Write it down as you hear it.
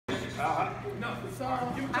No. So I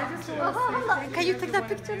just want to say thank Can you take that everyone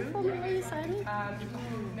picture of for you, me while you sign it?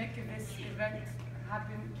 who make this event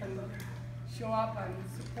happen and show up and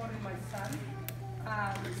supporting my son.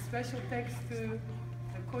 Special thanks to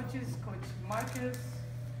the coaches, Coach Marcus,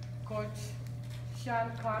 Coach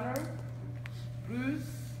Sean Connor,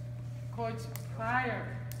 Bruce, Coach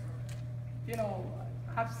Pryor. You know,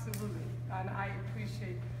 absolutely. And I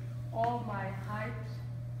appreciate all my hypes,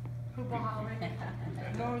 Hoopaholic,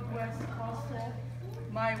 Northwest Coastal,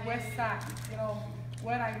 my West Side. You know,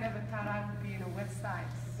 where I never thought I would be in the West Side.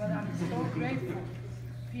 But I'm so grateful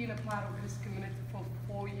being a part of this community for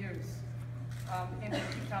 4 years in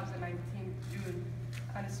 2019, June.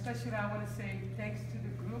 And especially I want to say thanks to the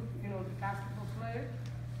group, you know, the basketball player.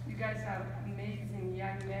 You guys are amazing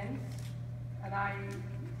young men. And I'm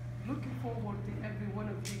looking forward to every one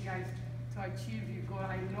of you guys to achieve your goal.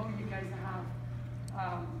 I know you guys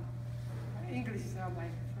have, English is not my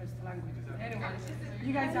first language. Anyway,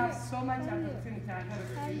 you guys have so much opportunity ahead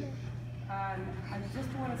of you. And I just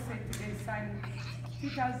want to say today, signing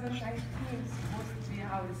 2019 is supposed to be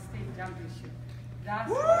our state championship.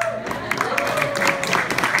 That's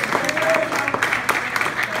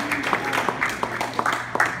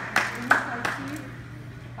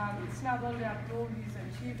it's not only Abdul he's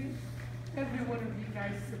achieving, every one of you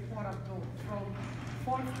guys support Abdul. From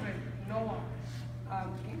 4th grade, Noah.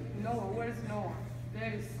 Noah, where's Noah?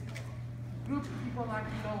 There's a group of people like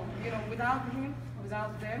Noah. You know, without him,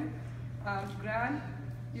 without them, Grant,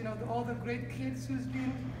 you know, all the great kids who's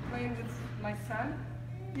been playing with my son,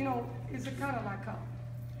 you know, it's a kind of like a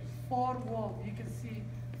four-wall. You can see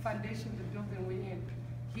foundation, the building we're in.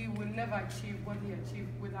 He will never achieve what he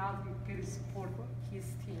achieved without getting support from his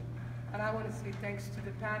team. And I want to say thanks to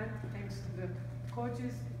the parents, thanks to the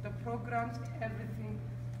coaches, the programs, everything.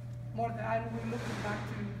 More than, and we're looking back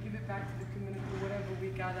to give it back to the community, whatever we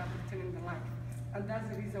got opportunity in the life. And that's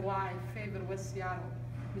the reason why I favor West Seattle,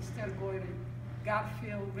 Mr. Gordon,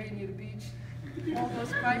 Garfield, Rainier Beach, all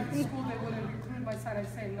those private schools they want to recruit my son. I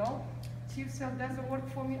say, no, Chief Sale doesn't work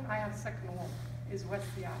for me. I have second home, is West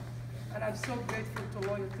Seattle. And I'm so grateful to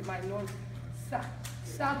loyal to my North,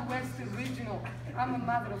 Southwest Regional. I'm a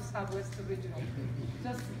mother of Southwest Regional.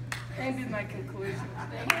 Just ended my conclusion.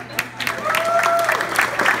 Thank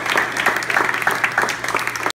you.